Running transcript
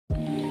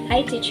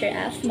Hi Teacher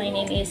F, my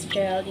name is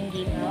Geraldine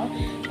Gemao.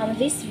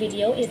 This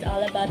video is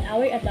all about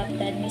our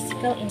adopted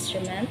musical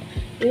instrument.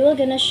 We will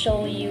gonna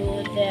show you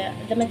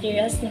the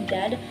materials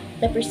needed,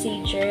 the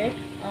procedure,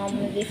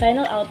 the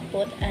final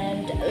output,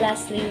 and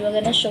lastly, we're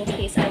gonna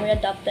showcase our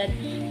adopted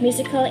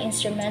musical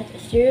instrument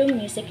through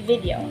music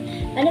video.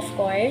 And of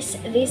course,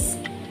 this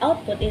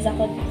output is a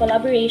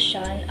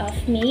collaboration of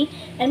me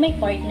and my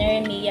partner,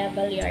 Mia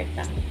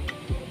Vallarta.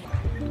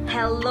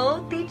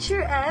 Hello,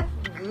 Teacher F.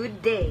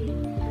 Good day.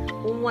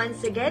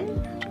 Once again,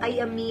 I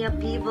am Mia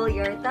P.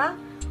 Vallarta,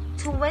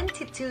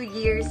 22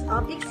 years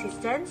of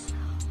existence,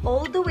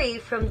 all the way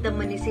from the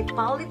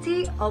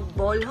municipality of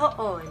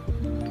Bolhoon.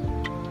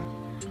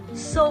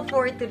 So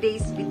for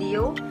today's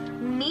video,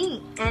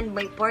 me and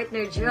my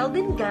partner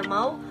Geraldine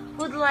Gemao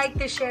would like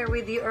to share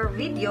with you our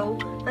video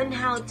on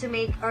how to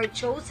make our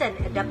chosen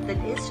adapted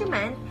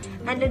instrument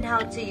and on how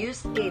to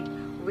use it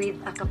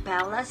with a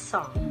cappella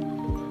song.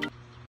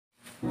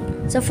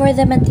 So for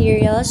the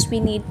materials, we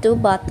need 2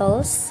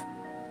 bottles,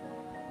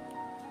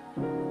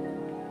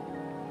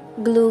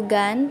 glue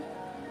gun,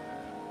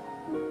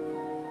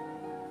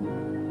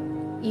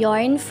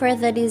 yarn for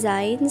the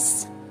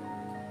designs,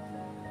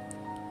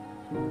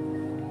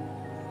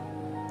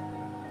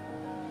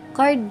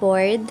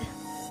 cardboard,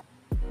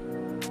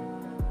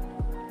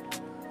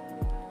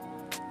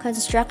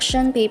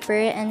 construction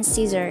paper, and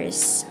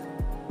scissors.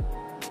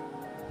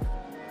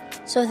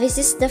 So this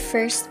is the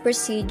first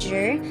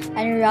procedure.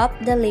 Unwrap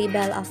the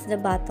label of the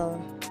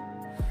bottle.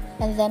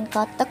 And then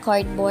cut the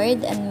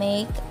cardboard and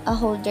make a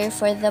holder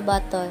for the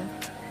bottle.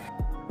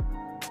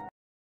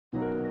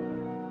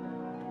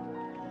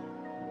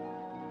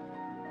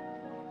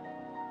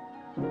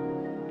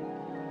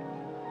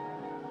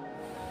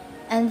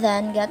 And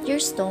then get your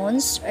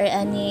stones or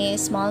any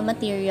small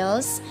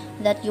materials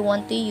that you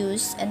want to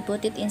use and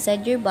put it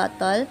inside your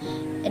bottle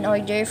in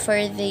order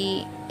for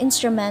the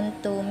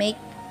instrument to make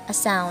a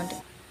sound.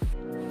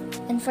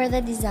 And for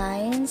the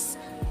designs,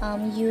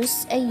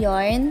 use a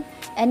yarn,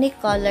 any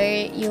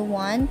color you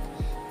want,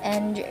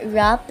 and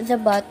wrap the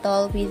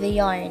bottle with the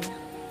yarn.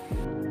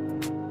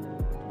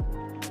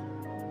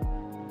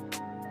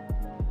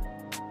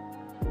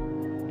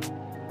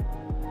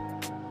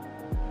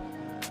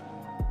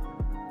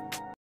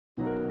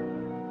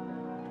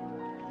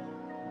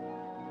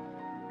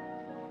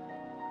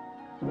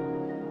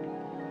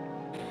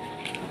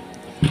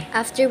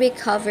 After we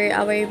cover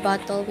our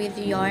bottle with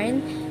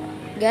yarn,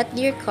 get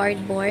your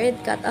cardboard,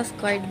 cut off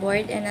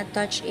cardboard, and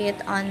attach it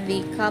on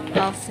the cap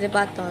of the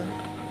bottle.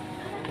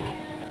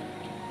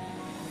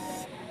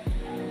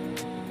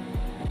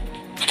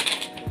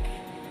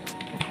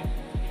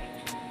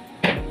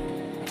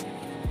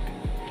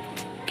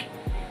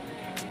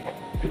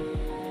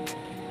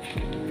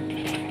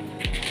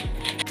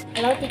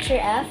 Hello Teacher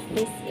F,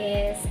 this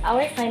is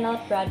our final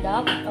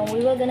product and we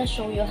will gonna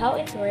show you how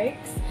it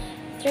works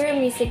through a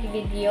music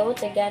video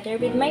together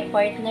with my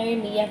partner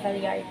Mia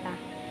Vallarta.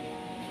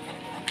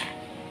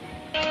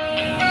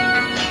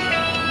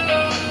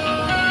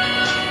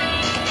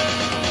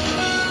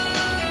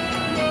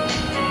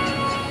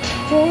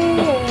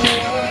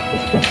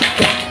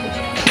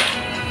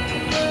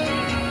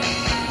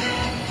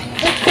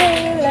 The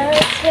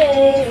daylight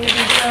fades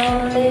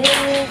slowly.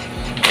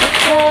 The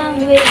time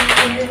with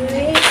you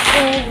is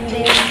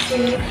ending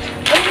too.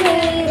 I'm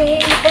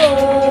waiting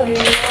for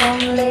you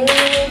only.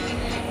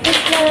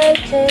 It's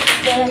like a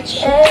touch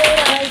and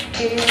I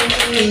feel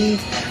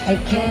it. I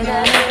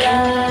cannot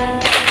lie.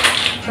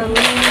 From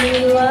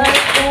you I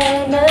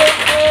cannot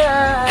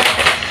hide.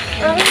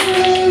 I'm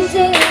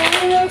losing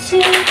will to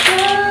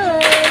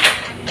try.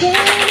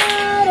 Can't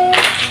out it,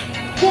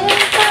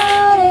 can't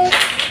out it.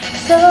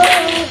 So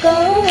go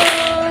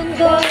on,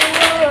 go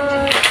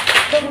on.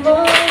 Come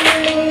on,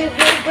 leave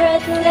me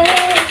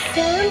breathless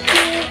and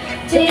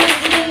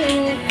tease me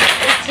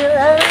until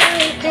I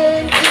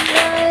can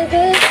deny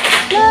this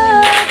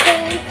love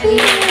and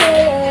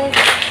feeling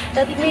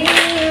that we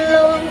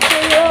long to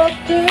your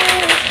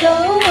kiss. Go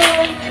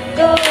on,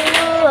 go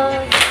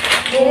on,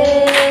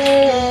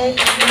 yeah,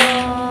 come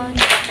on.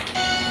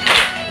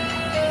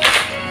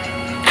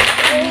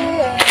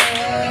 Yeah.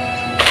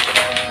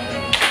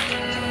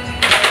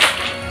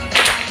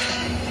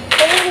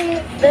 And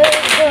if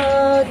there's no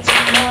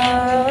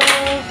tomorrow,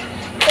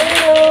 then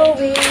all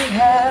we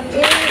have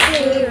is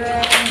here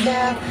and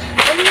now.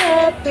 I'm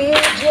happy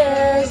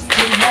just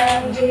to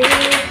have you.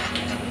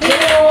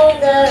 You're all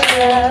the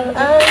love I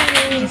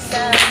need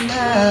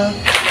somehow.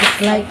 It's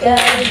like a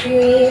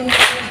dream,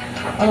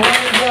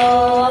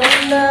 although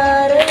I'm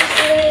not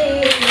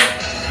asleep.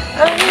 I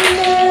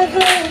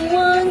never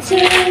want to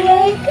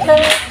wake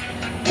up.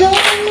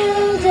 Don't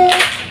lose it,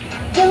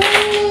 don't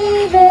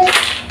leave it.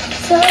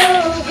 So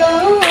go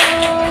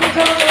on,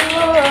 go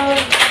on.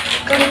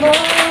 Come on,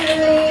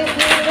 leave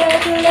me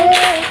breathless.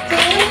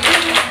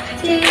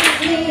 Tease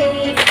me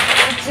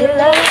until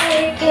I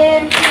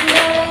can't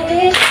deny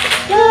it.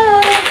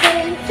 Love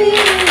and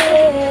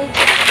feeling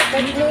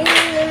that we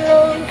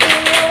long to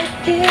your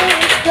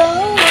kiss. Go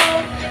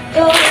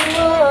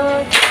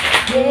on,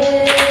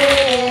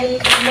 yeah,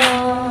 come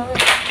on.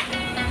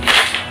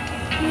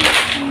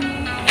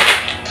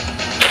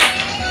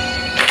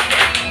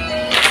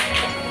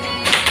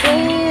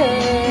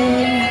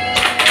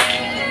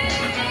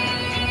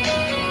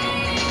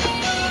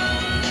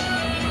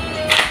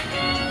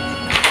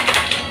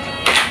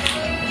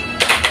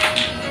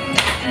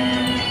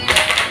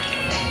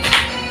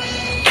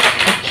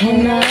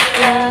 cannot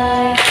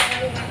lie.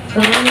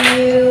 From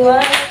you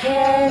I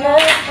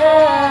cannot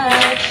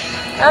hide.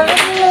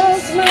 I've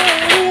lost my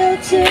will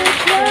to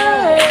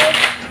fly.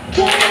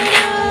 Can't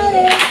hide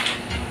it,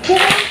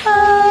 can't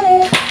hide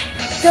it.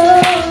 So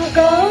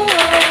go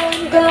on,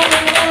 go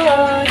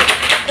on.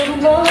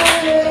 Come on,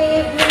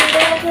 leave me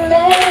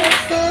breathless.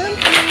 Don't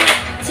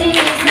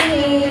tease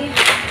me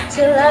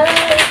till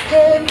I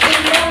can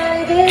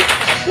deny this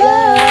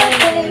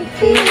love and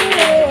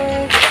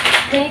feeling.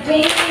 Make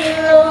me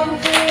long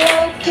for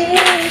your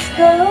kiss.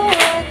 Go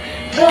on,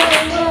 go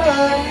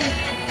on.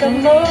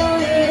 Come on,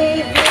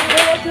 leave me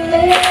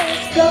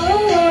breathless. Go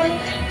on,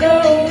 go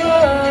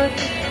on.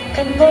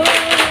 Come on,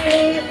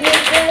 leave me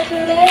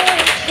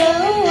breathless. Go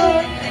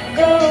on,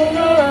 go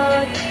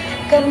on.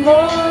 Come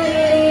on.